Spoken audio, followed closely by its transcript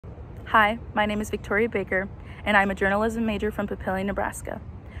Hi, my name is Victoria Baker, and I'm a journalism major from Papillion, Nebraska.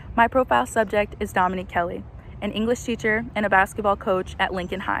 My profile subject is Dominique Kelly, an English teacher and a basketball coach at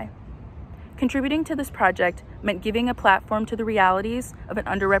Lincoln High. Contributing to this project meant giving a platform to the realities of an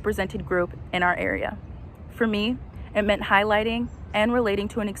underrepresented group in our area. For me, it meant highlighting and relating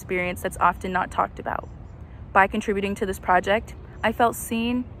to an experience that's often not talked about. By contributing to this project, I felt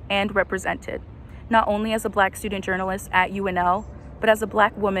seen and represented, not only as a Black student journalist at UNL, but as a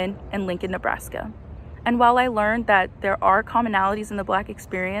Black woman in Lincoln, Nebraska. And while I learned that there are commonalities in the Black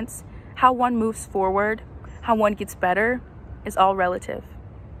experience, how one moves forward, how one gets better, is all relative.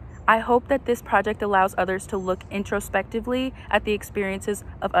 I hope that this project allows others to look introspectively at the experiences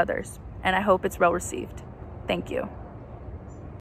of others, and I hope it's well received. Thank you.